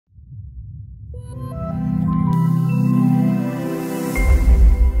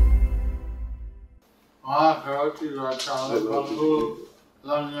Roti Ratana Babu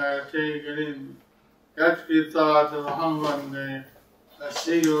Langate Garin Yatkita to the Hangwande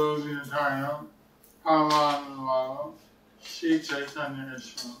Asigo Ginatayam Parman Wala Sri Chaitanya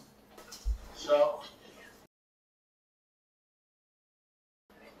Ishma. So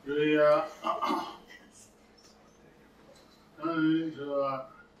we turning to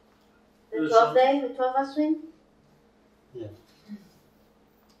the 12th day, the 12th swing? Yeah.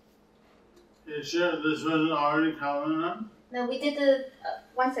 You sure this wasn't already common then? No, we did the,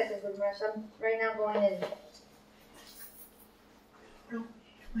 1 second, Gurudeva. I'm right now going in.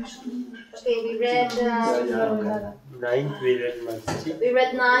 Okay, we read, 9th we read Masjid. we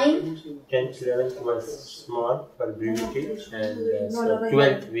read 9. 10th, 11th was small for brevity, and so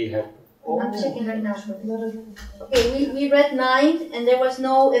 12th we have. I'm checking right now. Okay, we read 9, and there was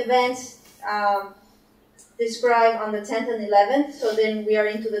no events described on the 10th and 11th, so then we are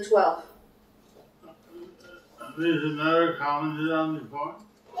into the 12th. There's another commented on before.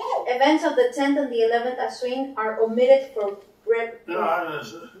 Events of the 10th and the 11th Aswin are omitted for No,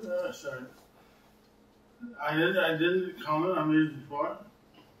 sorry. I didn't comment on these before.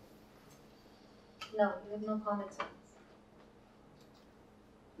 No, you have no comments on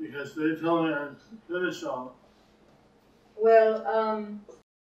this. Because they told me I'd finished all. Well,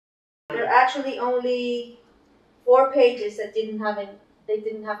 there are actually only 4 pages that didn't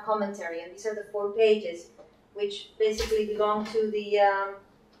have commentary, and these are the 4 pages, which basically belong to the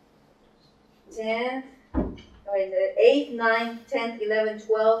 10th, the 8th, 9th, 10th, 11th,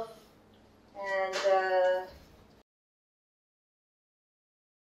 12th, and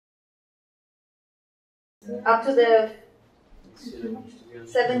up to the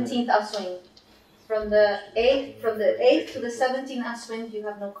 17th Aswin. From the 8th to the 17th Aswin, you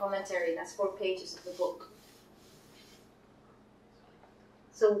have no commentary. That's 4 pages of the book.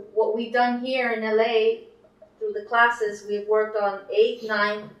 So what we've done here in LA through the classes, we've worked on 8th,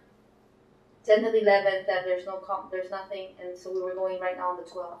 9th, 10th and 11th. That there's nothing, and so we were going right now on the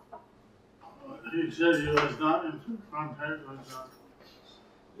 12th. He said he was not in contact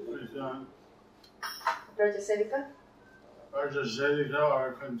with Rajasevika? Rajasevika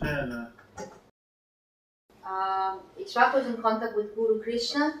or Contana. Ishvak was in contact with Guru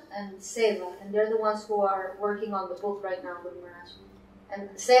Krishna and Seva, and they're the ones who are working on the book right now, Guru Maharaj. And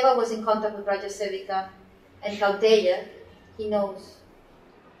Seva was in contact with Rajasevika and Kauteya. He knows.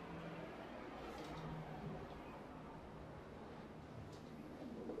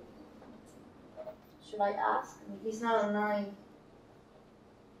 Should I ask? I mean, he's not online.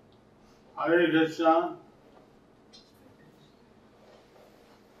 Hare Krishna.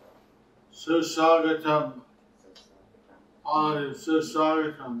 Susagatam.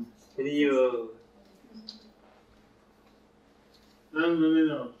 Susagatam. Video.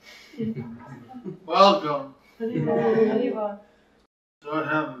 Bienvenido. Welcome. So what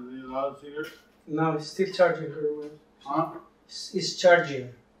happened? The loudspeaker? No, it's still charging her. Huh? It's charging.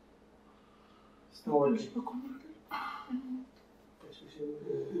 It's not working.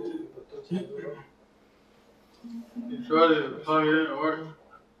 You try to plug it in or work?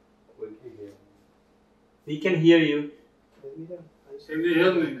 We can hear you. Can you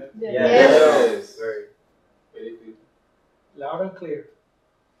hear me? Yes. Very clear. Loud and clear.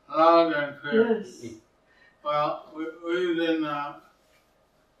 Loud and clear. Yes. Well, we've been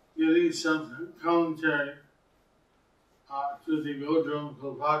getting some commentary to the Godruma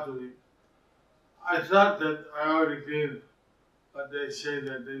Kalpāṭavī. I thought that I already gave, but they say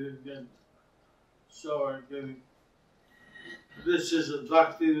that they didn't get. So we're getting. This is a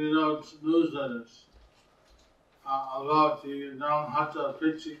Bhakti Vinod newsletters about the Namhata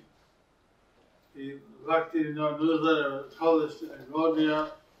preaching. The Bhakti Vinod newsletter was published in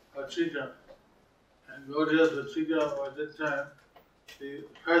Gurudeva Patrika. And Gurudeva Patrika at that time, the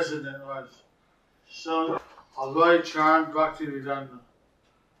president was Swami Aloy Charm Bhakti Vedanta.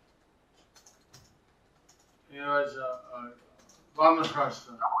 He was a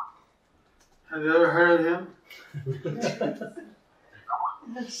Vanaprastha. Have you ever heard of him?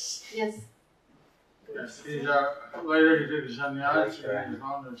 Yes. Yes, he's later he took a sannyas and he's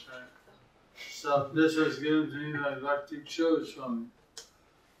on this, right? So this was given to me by Bhakti chose from me.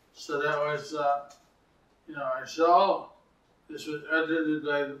 So that was, I saw this was edited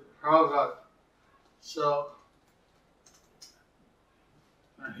by Prabhupada. So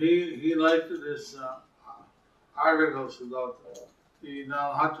he liked this articles about the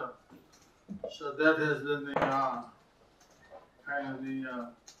Nalhata. So that has been the kind of the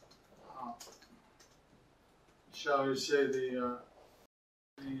shall we say the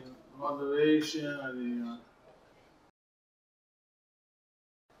motivation or the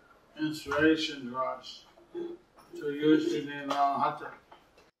inspiration for us to use the name Namahata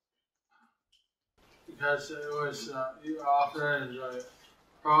because it was authorized by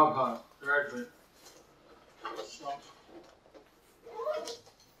Prabhupada directly. So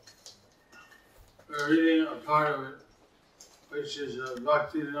we're reading a part of it, which is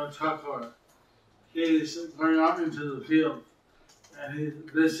Bhakti Thakur. He's going out into the field and he's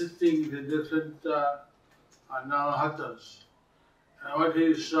visiting the different Namahatas and what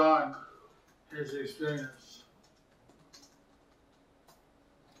he saw in his experience.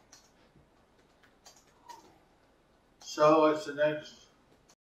 So what's the next?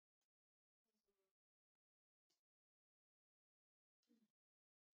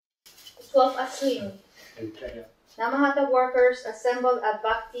 Twelve Aswin. Namahata workers assembled at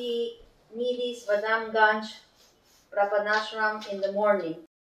Bhakti Nidhi's Vadamganj Prapanashram in the morning.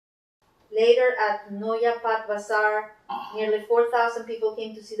 Later at Noyapat Bazar, nearly 4,000 people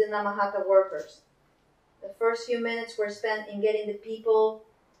came to see the Namahata workers. The first few minutes were spent in getting the people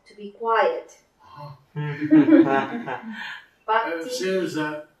to be quiet. It seems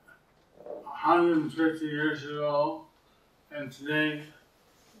that 150 years ago and today,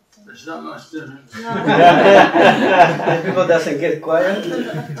 there's not much difference. People doesn't get quiet.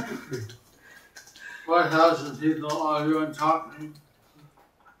 4,000 people, everyone talking.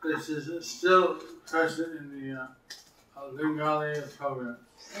 This is still present in the Bengali program.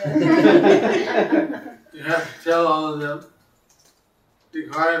 You have to tell all of them, be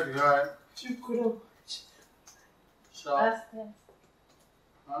quiet, be quiet. So,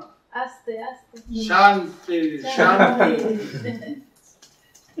 Shanti, Shanti.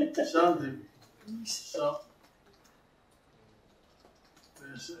 Something. So,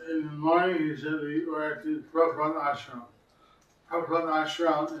 in the morning he said we were at the Prabhupada Ashram. Prabhupada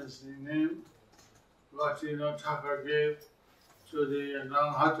Ashram is the name Bhakti Thakur gave to the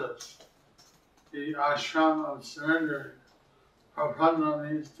Namahatas. The ashram of surrendering. Prabhupada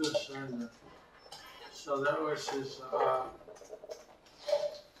means to surrender. So that was his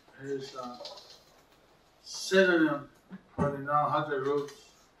synonym for the Namahata roots.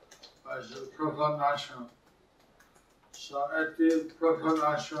 Was the Prabhupada Ashram. So at the Prabhupada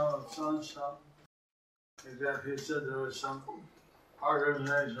Ashram of Sansa, he said there was some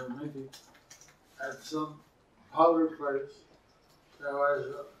organizational meeting at some public place. There was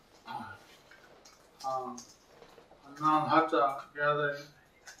a Namahata gathering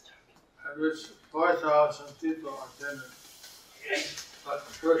at which 4,000 people attended. But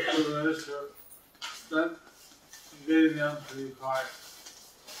the first minister spent getting them to be quiet.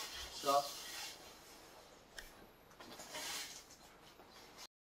 So,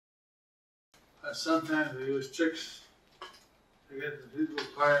 sometimes they use tricks to get the people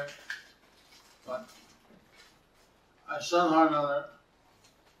quiet, but somehow or another,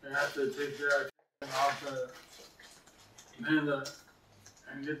 you have to take their attention off the matter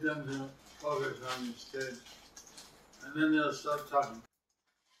and get them to focus on the stage, and then they'll start talking.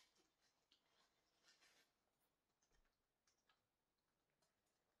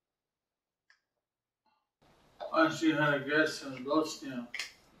 Once we had a guest in Bosnia.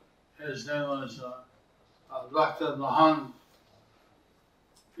 His name was Dr. Mahan.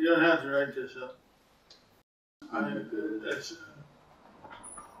 You don't have to write this up. I mean, it's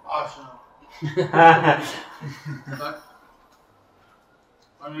awesome. But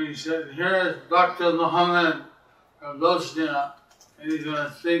when he said, here is Dr. Muhammad from Bosnia, and he's going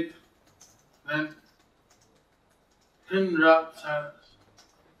to speak, then pin drop silence.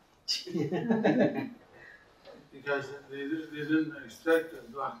 Because they didn't expect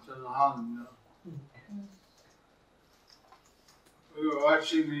it, Dr. Muhammad, you know. We were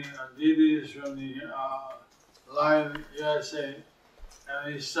watching the DVDs from the Live USA,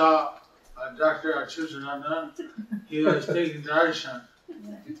 and we saw Dr. Achutananda. He was taking darshan.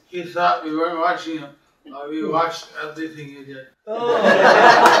 He thought we weren't watching him, but we watched everything he did. Oh.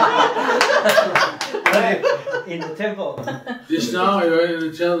 In the temple. Just now we were in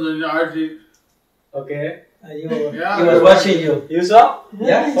the temple in the Arctic. Okay. He Yeah, was watching you. You saw?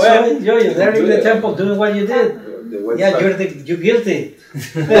 Yeah, you're there in the temple doing what you did. Yeah, you're guilty. You're guilty.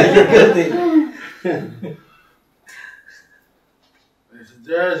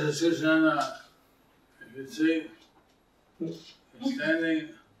 There's a Susanna, if you see, standing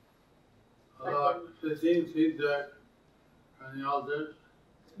about 15 feet back from the altar.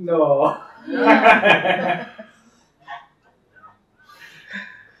 No. Yeah.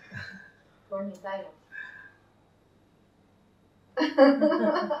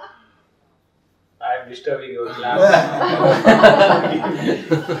 I'm disturbing your class.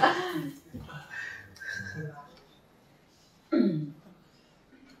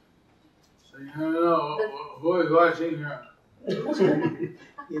 So you know who is watching here?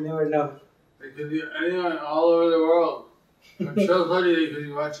 You never know. It could be anyone all over the world. I'm so funny they could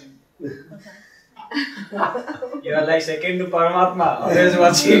be watching. You are like second to Paramatma, always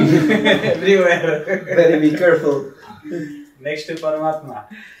watching everywhere. Very be careful. Next to Paramatma.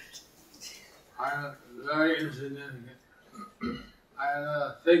 I'm very insignificant.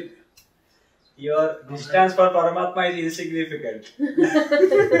 I think. Your distance for Paramatma is insignificant.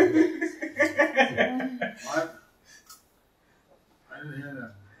 What? I didn't hear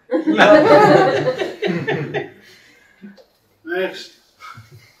that. Next.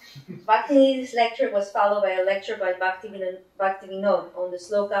 Bhakti's lecture was followed by a lecture by Bhaktivinoda on the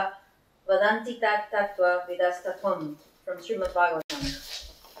sloka Vadanti tat tattva vidastatvam from Srimad Bhagavatam.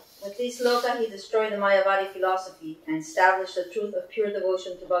 With this sloka, he destroyed the Mayavadi philosophy and established the truth of pure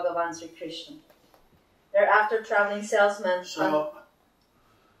devotion to Bhagavan Sri Krishna. Thereafter, traveling salesman. So,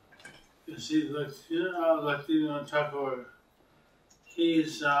 you see, Latino Thakur,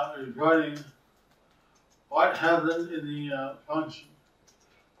 he's reporting what happened in the function.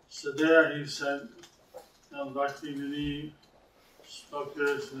 So there he said, Bhakti Vini spoke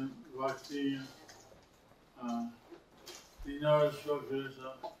this, and Bhakti Vinod spoke this.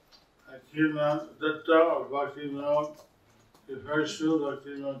 Akirna Datta or Bhakti Vinod refers to Bhakti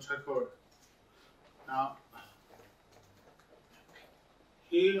Vinod Thakur. Now,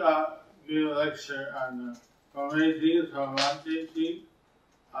 he gave a lecture on Prameti, Pramati,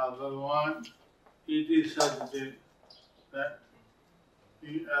 Bhagavan, Iti Satyate, that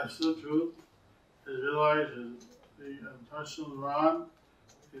the absolute truth is realized as the impersonal Brahman,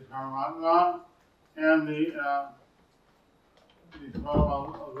 the Paramatma, and the form of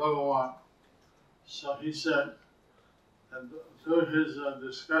Bhagavan. So he said that through his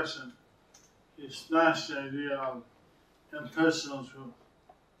discussion, he smashed the idea of impersonal truth.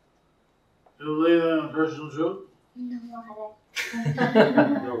 Do you believe in impersonal truth? No.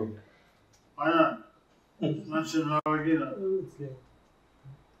 No. Why not? It's mentioned in Bhagavad Gita.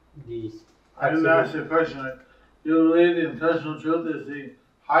 I didn't ask you a question. Do you believe the impersonal truth is the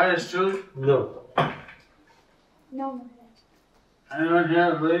highest truth? No. No. Anyone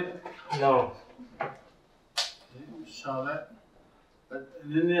here believe? No. So that, but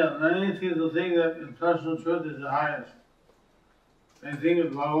in India, many people think that impersonal truth is the highest. They think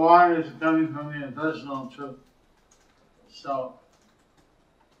that Bhagavan is coming from the impersonal truth. So,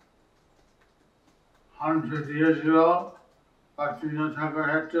 150 years ago, Bhaktivinoda Thakur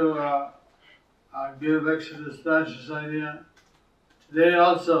had to give a lecture to smash this idea. Today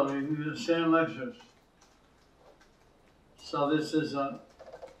also, we do the same lectures. So this is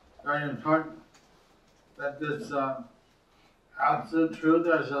very important, that this absolute truth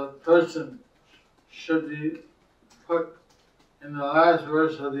as a person should be put in the last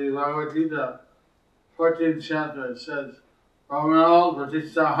verse of the Bhagavad Gita, 14th chapter. It says, Brahmano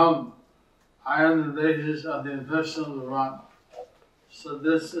Pratistaham, I am the basis of the impersonal Brahman. So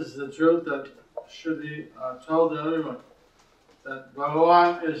this is the truth that should be told to everyone, that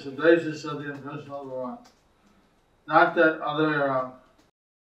Bhagavan is the basis of the impersonal Brahman. Not that other way around.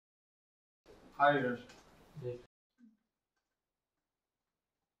 Hare Krishna.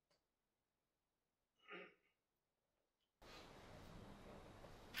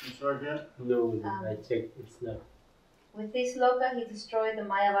 It's okay? No, I checked, it's not. With this sloka, he destroyed the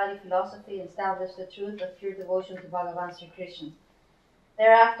Mayavadi philosophy and established the truth of pure devotion to Bhagavan Sri Krishna.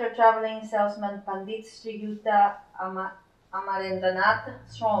 Thereafter, traveling salesman Pandit Sri Yuta Amarendranath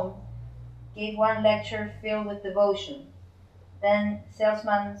Strom gave one lecture filled with devotion. Then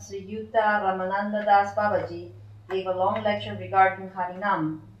salesman Sri Yuta Ramananda Das Babaji gave a long lecture regarding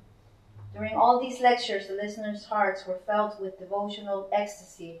Harinam. During all these lectures, the listeners' hearts were filled with devotional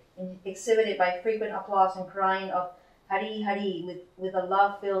ecstasy, exhibited by frequent applause and crying of Hari Hari with a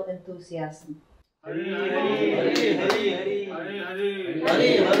love-filled enthusiasm. Hari Hari Hari Hari Hari Hari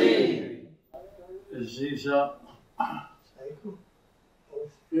Hari Hari. These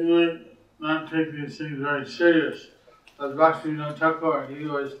we would not take these things very serious. But Bhaktivinoda Thakur, he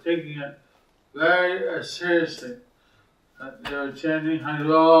was taking it very seriously. They were chanting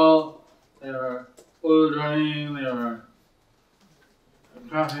Haribol, they were running, they were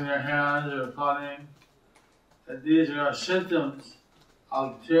clapping their hands, they were applauding. That these are symptoms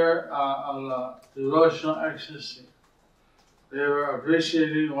of devotional ecstasy. They were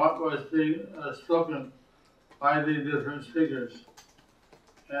appreciating what was being spoken by the different speakers.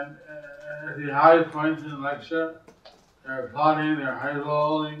 And at the high points in the lecture, they're applauding, they're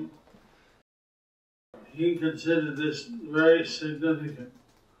high-rolling. He considered this very significant,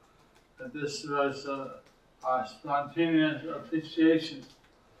 that this was a spontaneous appreciation,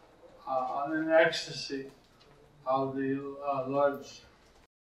 an ecstasy of the Lord's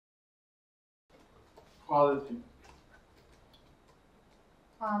quality.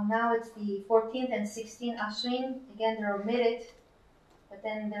 Now it's the 14th and 16th Ashwin. Again, they're omitted, but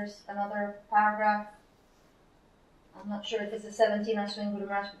then there's another paragraph. I'm not sure if it's the 17th Ashwin Guru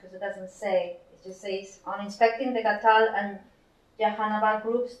Maharaj because it doesn't say. It just says, on inspecting the Gatal and Jahanabad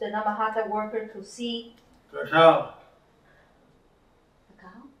groups, the Namahata worker to see. Gatal.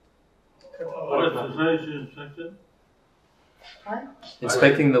 Gatal? What exercise you inspected? What?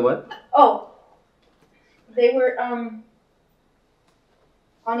 Inspecting the what? Oh, they were on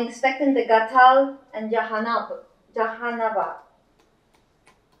inspecting the Gatal and Jahanabad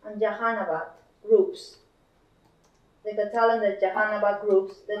groups. The Gatal and the Jahanabad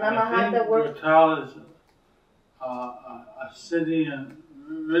groups. The Namahata were. Gatal is a city in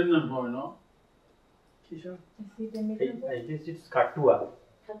Midnapur, no? Kishore? I guess it's Katua.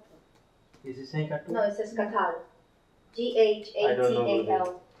 Is it saying Katua? No, it says Gatal.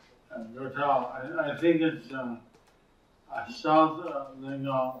 Ghatal. Gatal. I think it's south of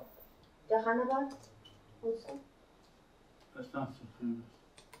Bengal. Jahanabad also? That's not so famous.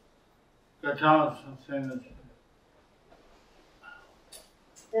 Gatal is so famous.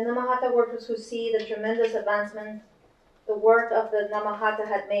 The Namahata workers who see the tremendous advancement the work of the Namahata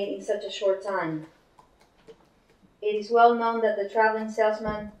had made in such a short time. It is well known that the traveling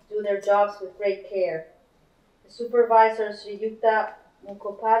salesmen do their jobs with great care. The supervisor, Sri Yukta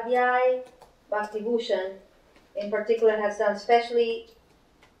Mukhopadhyay Bhaktibhushan, in particular, has done especially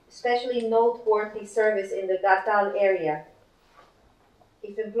noteworthy service in the Gatal area.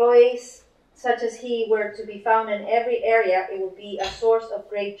 If employees such as he were to be found in every area, it would be a source of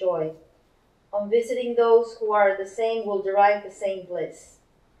great joy. On visiting those who are the same will derive the same bliss.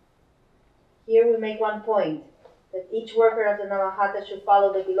 Here we make one point, that each worker of the Namahata should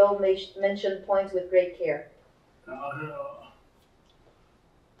follow the below mentioned points with great care.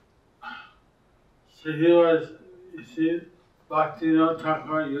 So he was, you see, Bhaktivinoda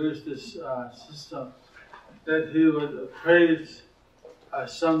Thakur used this system that he would praise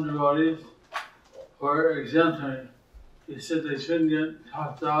some devotees for exemplary. He said they shouldn't get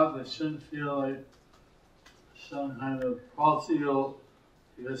talked out, they shouldn't feel like some kind of false ego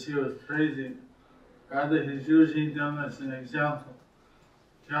because he was praising. Rather, he's using them as an example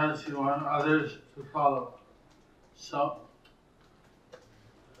because he wanted others to follow. So,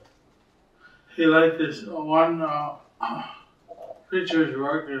 he liked this one preacher's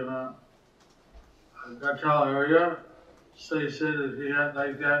work in the Gatal area. So he said if he had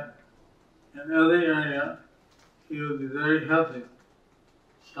like that in every area, he would be very healthy.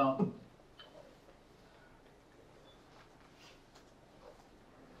 So,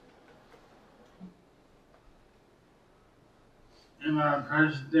 in our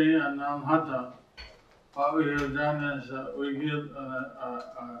present day at Namahata, what we have done is we give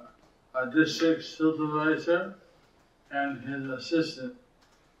a district supervisor and his assistant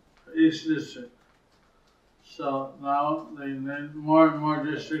for each district. So now they need more and more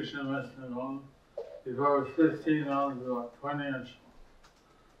districts in West Bengal. Before it was 15, now it's about 20 or so.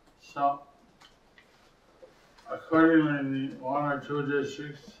 So, accordingly, the one or two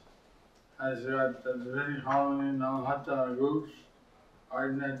districts has got very harmony Namahata groups are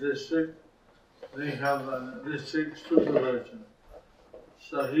in that district. They have a district supervisor.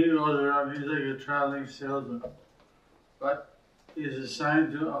 So he goes around, he's like a traveling salesman. But he's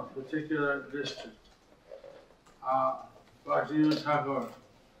assigned to a particular district. Godruma Thakur.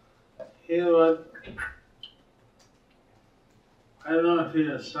 He would, I don't know if he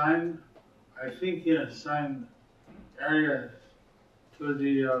assigned, I think he assigned areas to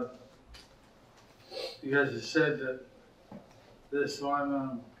the, because he said that this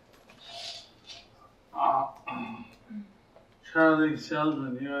one traveling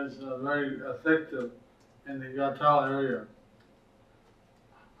salesman, he was very effective in the Gatal area.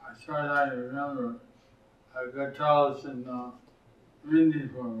 As far as I remember, Gatal is in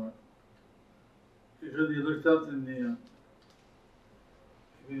Mindipur. Because he looked up in the,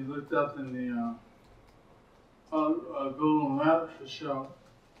 Google Maps to show.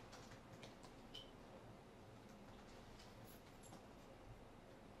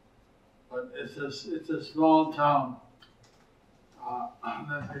 But it's a small town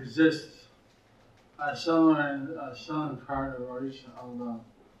that exists somewhere in the southern part of Odisha, of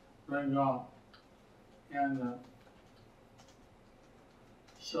Bengal. And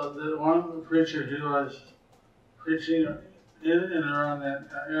so the one preacher, he was preaching in and around that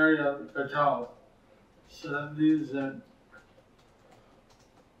area of Gatal. So that means that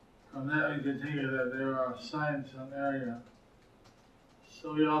from that we can think of that they were assigned some area.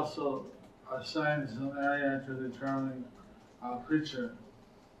 So we also assign some area to the traveling preacher.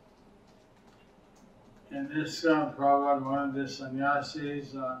 In ISKCON, Prabhupada wanted the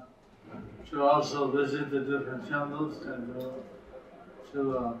sannyasis to also visit the different temples and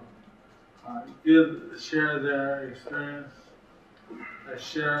to share their experience,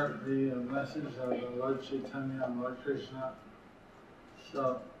 share the message of the Lord Chaitanya and Lord Krishna.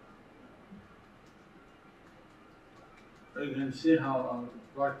 So you can see how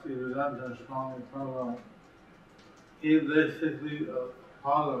Bhaktivedanta Swami Prabhupada, he basically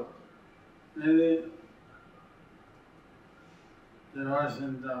followed many. There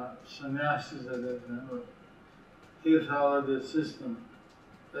wasn't sannyasis at that time, but he followed the system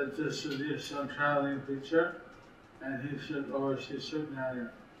that there should be some traveling preacher and he should oversee certain area.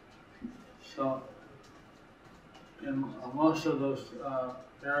 So, in most of those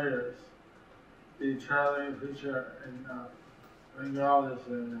areas, the traveling preacher in Bengal is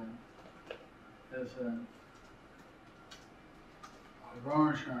a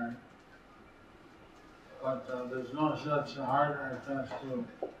brahmachari. But there's no such hard and fast rule.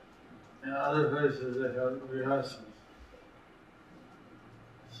 In other places they have rehearsals.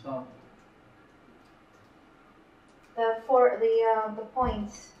 So for the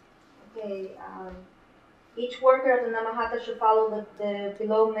points, okay. Each worker of the Namahata should follow the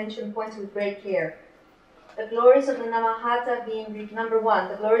below mentioned points with great care. The glories of the Namahata being number 1.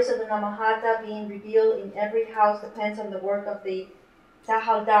 The glories of the Namahata being revealed in every house depends on the work of the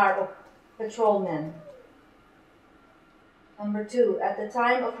Tahaldar or patrolmen. Number 2, at the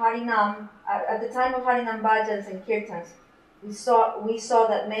time of Harinam bhajans and kirtans, we saw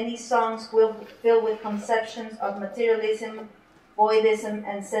that many songs filled with conceptions of materialism, voidism,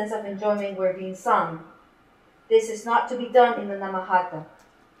 and sense of enjoyment were being sung. This is not to be done in the Namahata.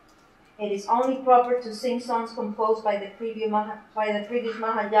 It is only proper to sing songs composed by the previous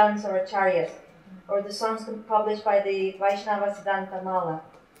Mahayans or Acharyas, or the songs published by the Vaishnava Siddhanta Mala,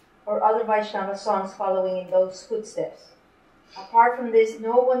 or other Vaishnava songs following in those footsteps. Apart from this,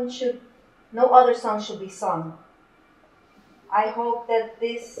 no other song should be sung. I hope that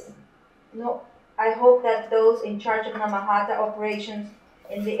those in charge of Namahata operations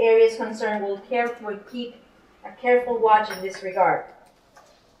in the areas concerned will keep a careful watch in this regard.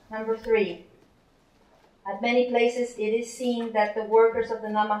 Number 3. At many places it is seen that the workers of the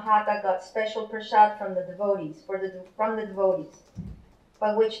Namahata got special prasad from the devotees,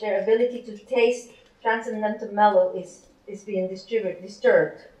 by which their ability to taste transcendental mellow is being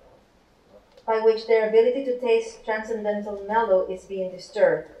disturbed.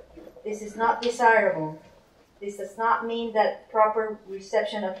 This is not desirable. This does not mean that proper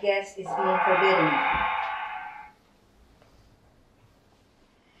reception of guests is being forbidden.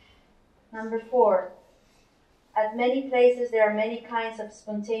 Number 4. At many places there are many kinds of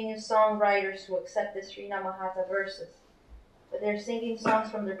spontaneous songwriters who accept the Sri Namahata verses, but they're singing songs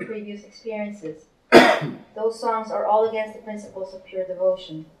from their previous experiences. Those songs are all against the principles of pure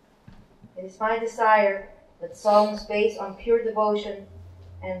devotion. It is my desire that songs based on pure devotion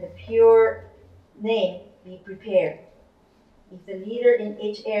and the pure name be prepared. If the leader in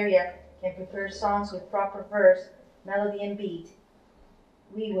each area can prepare songs with proper verse, melody, and beat,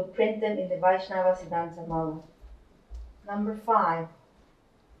 we will print them in the Vaishnava Siddhanta Mala. Number 5.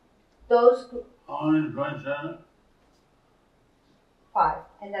 How many points are it? 5,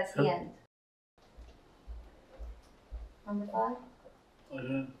 and that's the end. Number 5.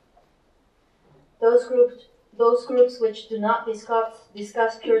 Okay. Those groups which do not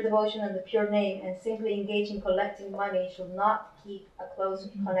discuss pure devotion and the pure name and simply engage in collecting money should not keep a close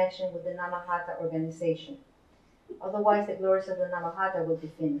connection with the Namahata organization. Otherwise, the glories of the Namahata will be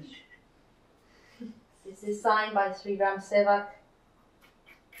finished. This is signed by Sri Ram Sevak.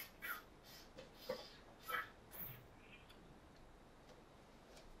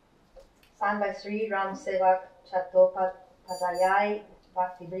 Signed by Sri Ram Sevak Chattopadhyay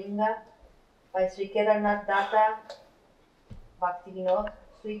Bhakti Bringa, by Sri Kedarnath Datta Bhakti Vinod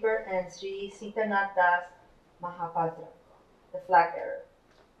Sweeper, and Sri Sitanath Das Mahapatra, the flag bearer.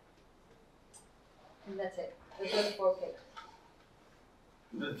 And that's it. Those are the 4 cases.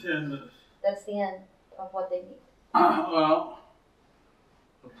 That's the end of what they need. Well,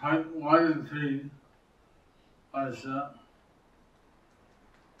 point 1 and 3 was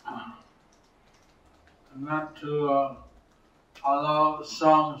not to allow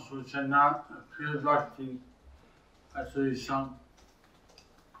songs which are not pure bhakti to be sung,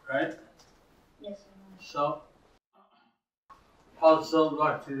 right? Yes. So, also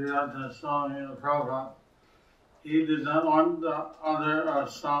Bhaktivedanta Swami Prabhupada, he did not want the other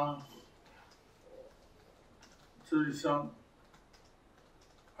songs to be sung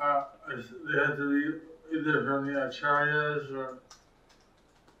they had to be either from the acharyas or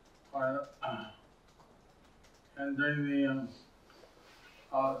and during the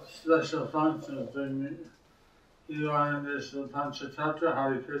special functions, during the he wanted this Panchatattva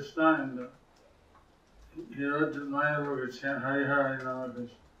Hare Krishna, and he wrote the Maya book of chant Hare Hare Rama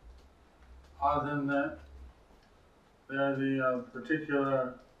Krishna. Other than that, there are the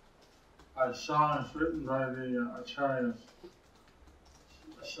particular songs written by the acharyas.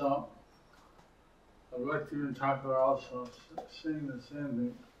 So, Bhaktivinoda Thakur also saying the same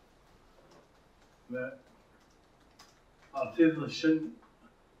thing, that people shouldn't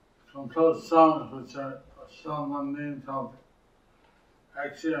compose songs which are some mundane topic.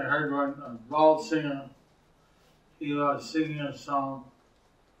 Actually, I heard one, a bald singer, he was singing a song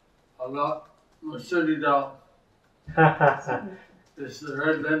about Masuri dal. This is the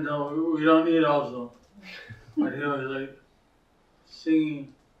red lentil we don't eat also. But he was like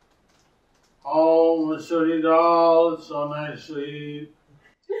singing, oh, Masuri dal, it's so nice to eat.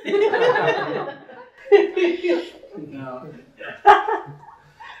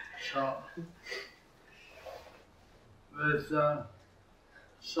 So, there's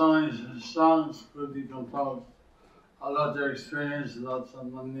songs could be composed. A lot of experience, lots of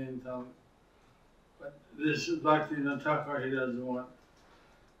mundane talk. But this Bhaktivinoda Thakur, he doesn't want.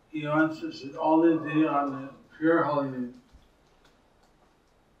 He wants to sit all the day on the pure holy name.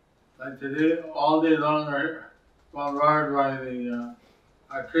 Like today, all day long, are bombarded by the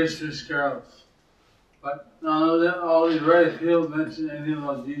Christmas carols. But none of that, all these very few mention anything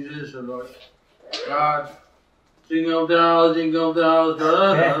about Jesus or about God. Jingle bells, da da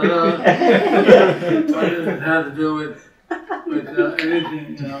da da. It doesn't have to do with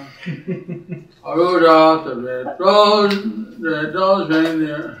anything, you know. I rode off the red-nosed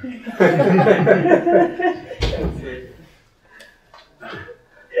reindeer.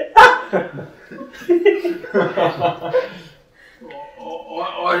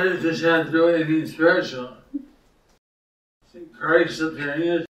 What does this have to do with anything spiritual? See, Christ appearing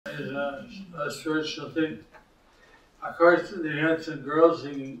is a spiritual thing. Of course, they had some girls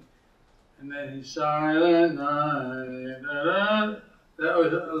singing, and then he silent night. That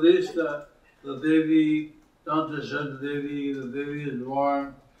was at least the Devi, don't disturb the Devi is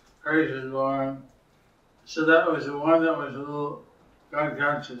warm, Christ is warm. So that was the one that was a little God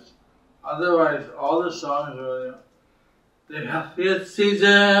conscious. Otherwise, all the songs were the happiest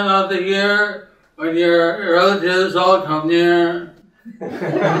season of the year when your relatives all come near.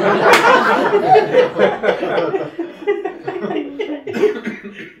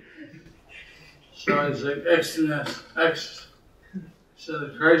 So it's like X. So the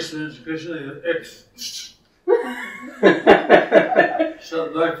Krishna is X. So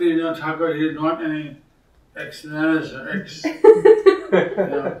Bhaktivinoda Thakur, he didn't want any X-ness or X.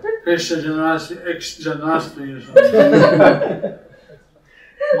 Krishna Janmastami, X-Janmastami or something.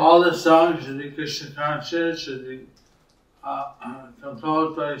 All the songs should be Krishna conscious, should be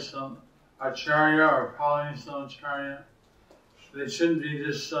composed by some acharya or following some acharya. They shouldn't be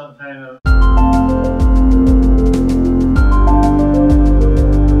just some kind of.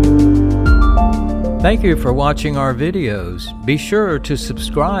 Thank you for watching our videos. Be sure to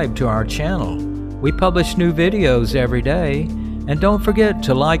subscribe to our channel. We publish new videos every day, and don't forget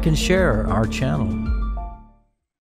to like and share our channel.